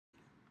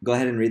Go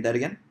ahead and read that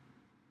again.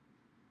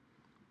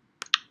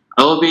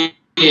 I will be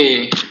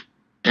a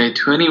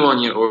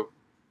 21-year-old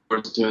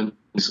student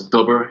this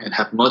October and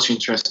have much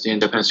interest in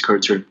Japanese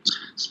culture,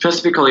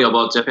 specifically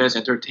about Japanese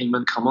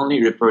entertainment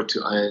commonly referred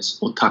to as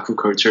otaku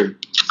culture.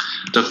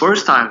 The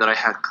first time that I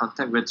had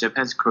contact with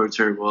Japanese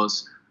culture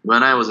was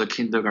when I was a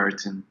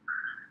kindergarten.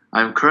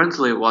 I'm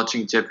currently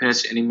watching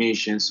Japanese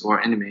animations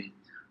or anime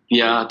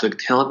via the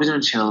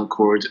television channel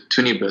called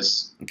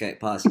Tunibus. Okay,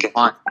 pause.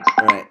 All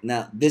right,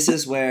 now this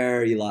is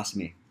where you lost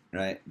me.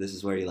 Right, this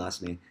is where you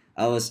lost me.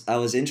 I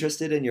was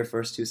interested in your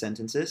first two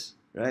sentences,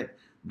 right?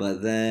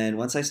 But then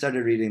once I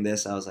started reading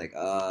this, I was like,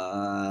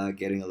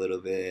 getting a little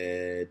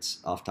bit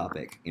off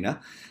topic.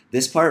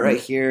 This part right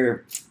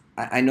here.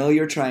 I know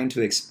you're trying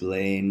to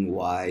explain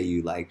why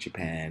you like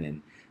Japan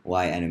and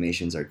why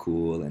animations are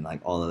cool and like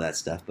all of that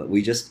stuff, but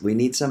we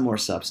need some more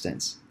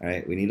substance. All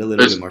right, we need a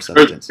little bit more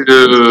substance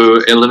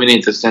to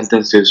eliminate the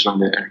sentences from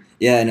there.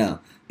 Yeah, I know.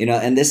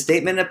 And this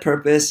statement of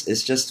purpose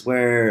is just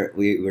where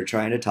we're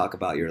trying to talk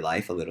about your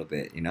life a little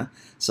bit.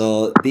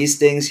 So these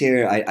things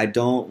here, I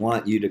don't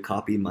want you to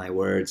copy my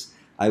words.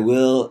 I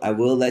will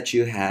let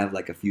you have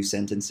like a few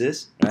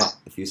sentences, right?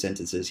 A few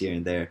sentences here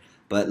and there.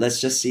 But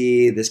let's just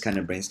see this kind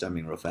of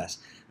brainstorming real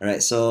fast. All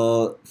right,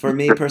 so for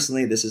me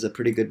personally, this is a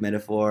pretty good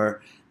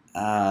metaphor.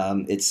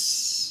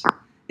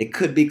 It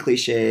could be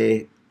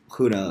cliche.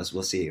 Who knows?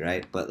 We'll see,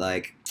 right? But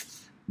like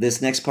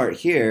this next part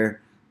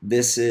here,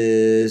 this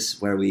is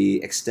where we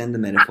extend the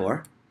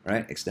metaphor,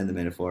 right? Extend the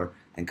metaphor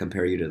and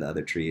compare you to the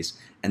other trees.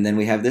 And then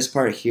we have this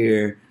part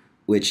here,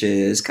 which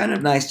is kind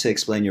of nice to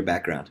explain your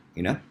background.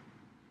 And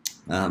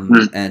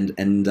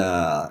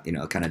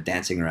kind of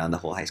dancing around the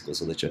whole high school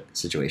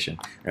situation,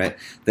 right?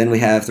 Then we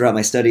have throughout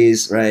my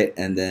studies, right?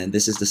 And then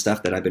this is the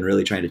stuff that I've been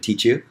really trying to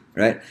teach you,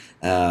 right?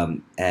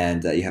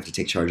 And you have to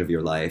take charge of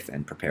your life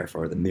and prepare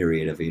for the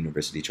myriad of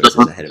university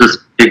choices ahead of you.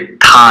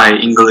 Speak Thai,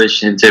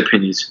 English, and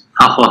Japanese.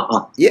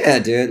 Yeah,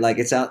 dude. Like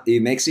it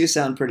makes you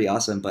sound pretty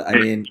awesome. But I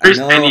mean, Very I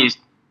know. Chinese.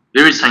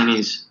 Very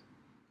Chinese.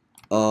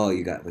 Oh,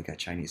 we got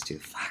Chinese too.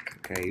 Fuck.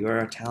 Okay, you are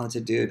a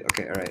talented dude.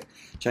 Okay, all right.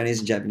 Chinese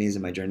and Japanese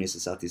in my journeys to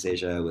Southeast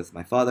Asia with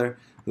my father,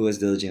 who was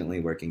diligently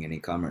working in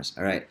e-commerce.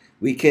 All right,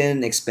 we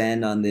can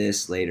expand on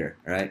this later.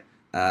 All right.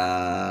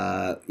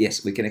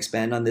 Yes, we can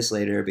expand on this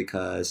later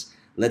because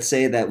let's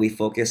say that we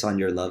focus on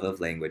your love of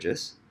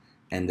languages,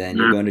 and then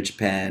you're going to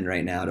Japan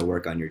right now to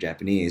work on your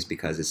Japanese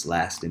because it's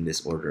last in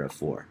this order of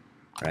 4.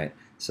 Right.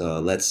 So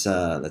let's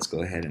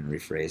go ahead and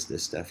rephrase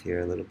this stuff here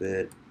a little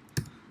bit.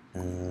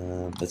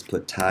 Let's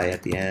put Thai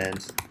at the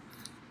end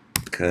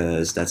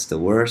because that's the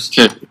worst,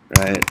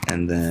 right?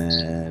 And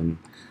then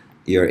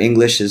your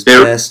English is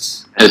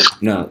best.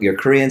 No, your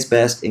Korean's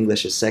best.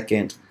 English is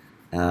second.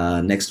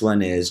 Next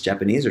one is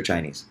Japanese or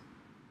Chinese?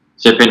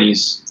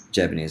 Japanese.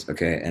 Japanese.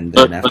 Okay, and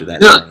then after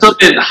that, it's a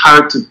bit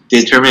hard to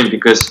determine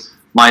because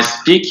my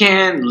speaking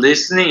and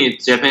listening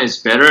is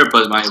Japanese better,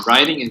 but my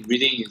writing and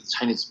reading is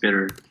Chinese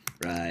better.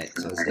 Right,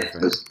 so it's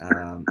different.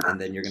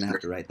 And then you're going to have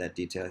to write that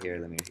detail here.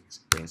 Let me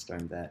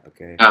brainstorm that,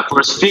 okay?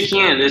 For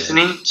speaking and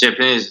listening,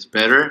 Japanese is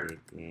better.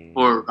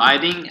 For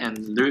writing and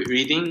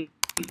reading,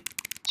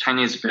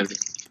 Chinese is better.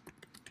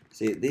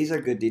 See, these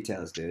are good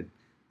details, dude.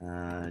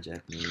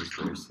 Japanese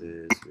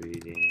versus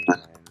reading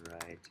and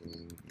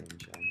writing in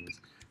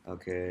Chinese.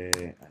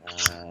 Okay,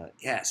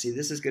 yeah, see,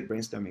 this is good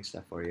brainstorming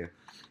stuff for you.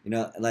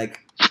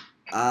 Like...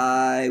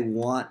 I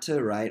want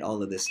to write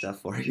all of this stuff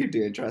for you,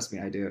 dude. Trust me,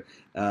 I do.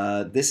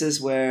 This is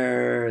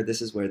where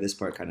this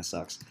part kind of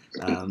sucks.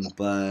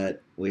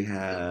 But we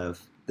have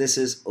this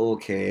is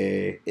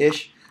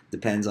okay-ish.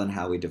 Depends on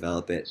how we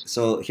develop it.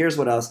 So here's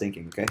what I was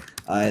thinking. Okay,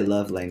 I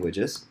love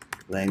languages.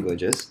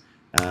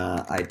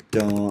 I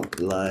don't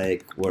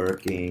like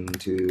working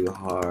too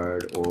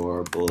hard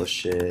or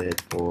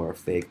bullshit or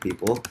fake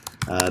people.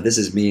 This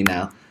is me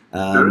now.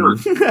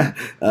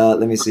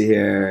 Let me see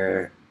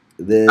here.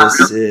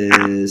 This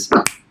is,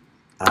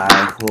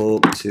 I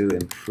hope to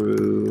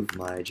improve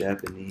my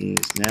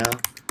Japanese now.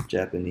 We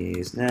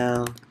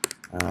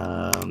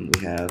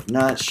have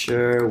not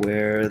sure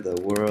where the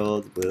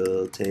world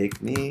will take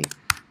me.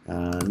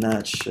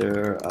 Not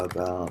sure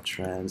about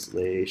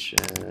translation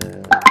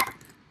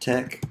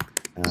tech.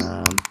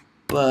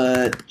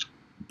 But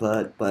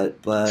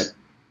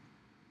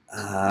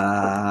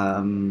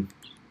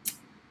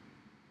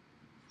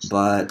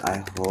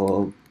I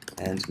hope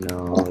and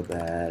know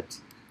that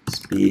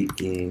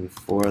speaking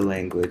 4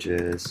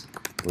 languages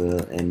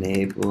will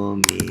enable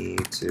me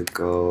to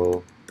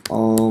go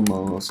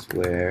almost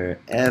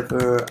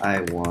wherever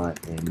I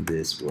want in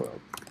this world.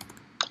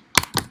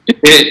 If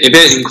it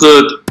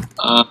include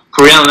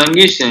Korean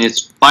language, then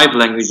it's 5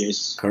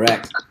 languages.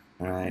 Correct.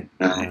 All right.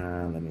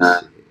 Let me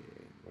see.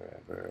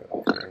 Wherever.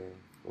 Okay.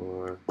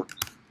 4,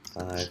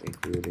 5,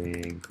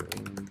 including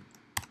Korean.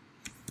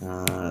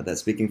 That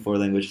speaking 4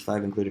 languages,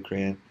 5 included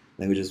Korean.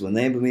 Languages will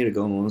enable me to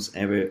go almost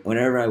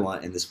whenever I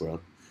want in this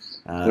world.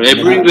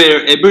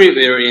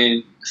 Everywhere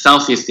in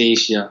Southeast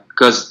Asia,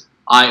 because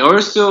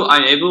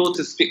I'm able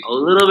to speak a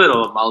little bit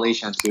of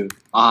Malaysian too.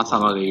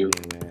 Anywhere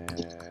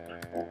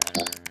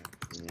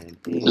in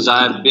Because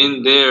I've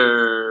been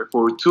there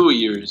for 2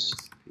 years.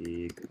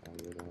 Speak a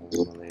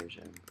little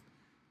Malaysian.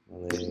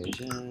 I'm a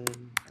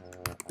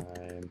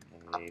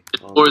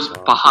Of course,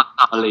 polyglot.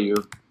 Bahasa Layu.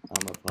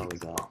 I'm a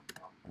polyglot.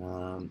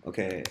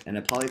 Okay, and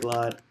a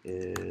polyglot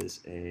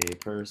is a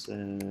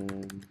person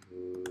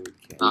who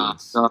can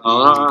speak.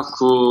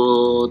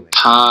 Daraku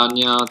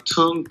tanya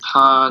tum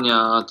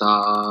tanya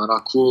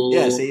daraku.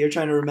 Yeah, see, you're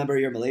trying to remember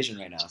your Malaysian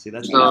right now. See,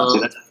 that's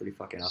pretty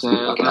fucking awesome.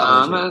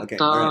 Okay,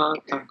 all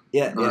right.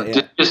 Yeah.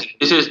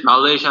 This is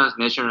Malaysia's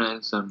national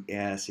anthem.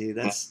 Yeah, see,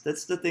 that's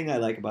the thing I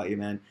like about you,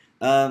 man.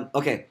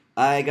 Okay,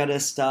 I gotta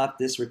stop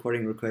this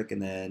recording real quick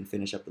and then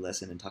finish up the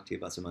lesson and talk to you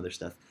about some other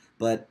stuff.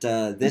 But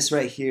this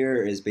right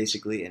here is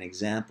basically an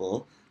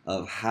example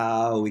of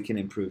how we can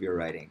improve your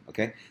writing.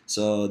 Okay,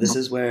 so this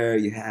is where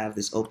you have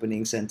this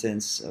opening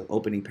sentence,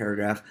 opening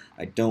paragraph.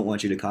 I don't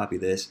want you to copy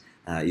this.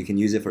 You can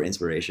use it for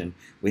inspiration.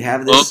 We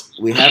have this.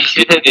 We have.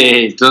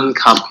 Okay, don't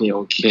copy.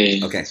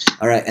 Okay. Okay.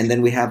 All right. And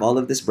then we have all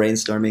of this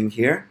brainstorming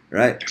here,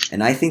 right?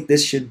 And I think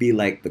this should be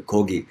like the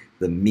kogi,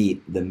 the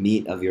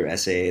meat of your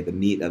essay, the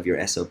meat of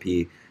your SOP.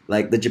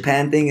 Like the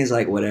Japan thing is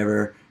like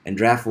whatever. And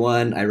draft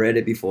one, I read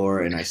it before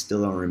and I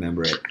still don't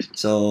remember it.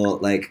 So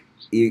like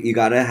you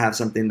gotta have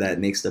something that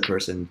makes the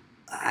person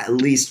at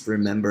least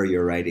remember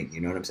your writing.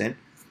 You know what I'm saying?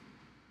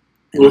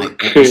 And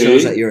like, it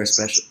shows that you're a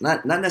special,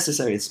 not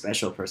necessarily a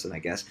special person, I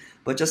guess,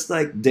 but just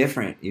like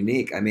different,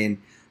 unique. I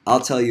mean, I'll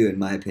tell you, in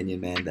my opinion,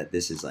 man, that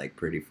this is like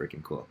pretty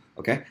freaking cool.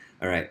 Okay,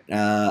 all right.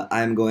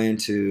 I'm going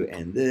to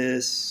end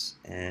this,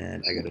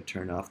 and I gotta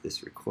turn off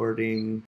this recording.